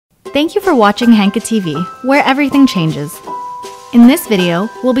Thank you for watching Henkaa TV, where everything changes. In this video,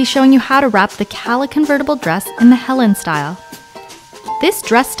 we'll be showing you how to wrap the Calla convertible dress in the HELEN style. This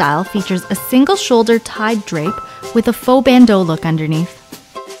dress style features a single shoulder tied drape with a faux bandeau look underneath.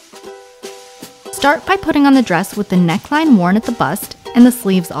 Start by putting on the dress with the neckline worn at the bust and the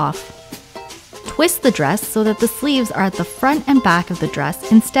sleeves off. Twist the dress so that the sleeves are at the front and back of the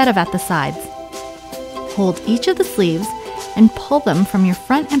dress instead of at the sides. Hold each of the sleeves and pull them from your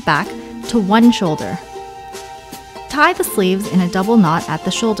front and back to one shoulder. Tie the sleeves in a double knot at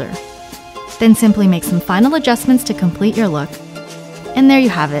the shoulder. Then simply make some final adjustments to complete your look. And there you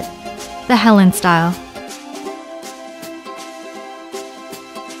have it, the HELEN style.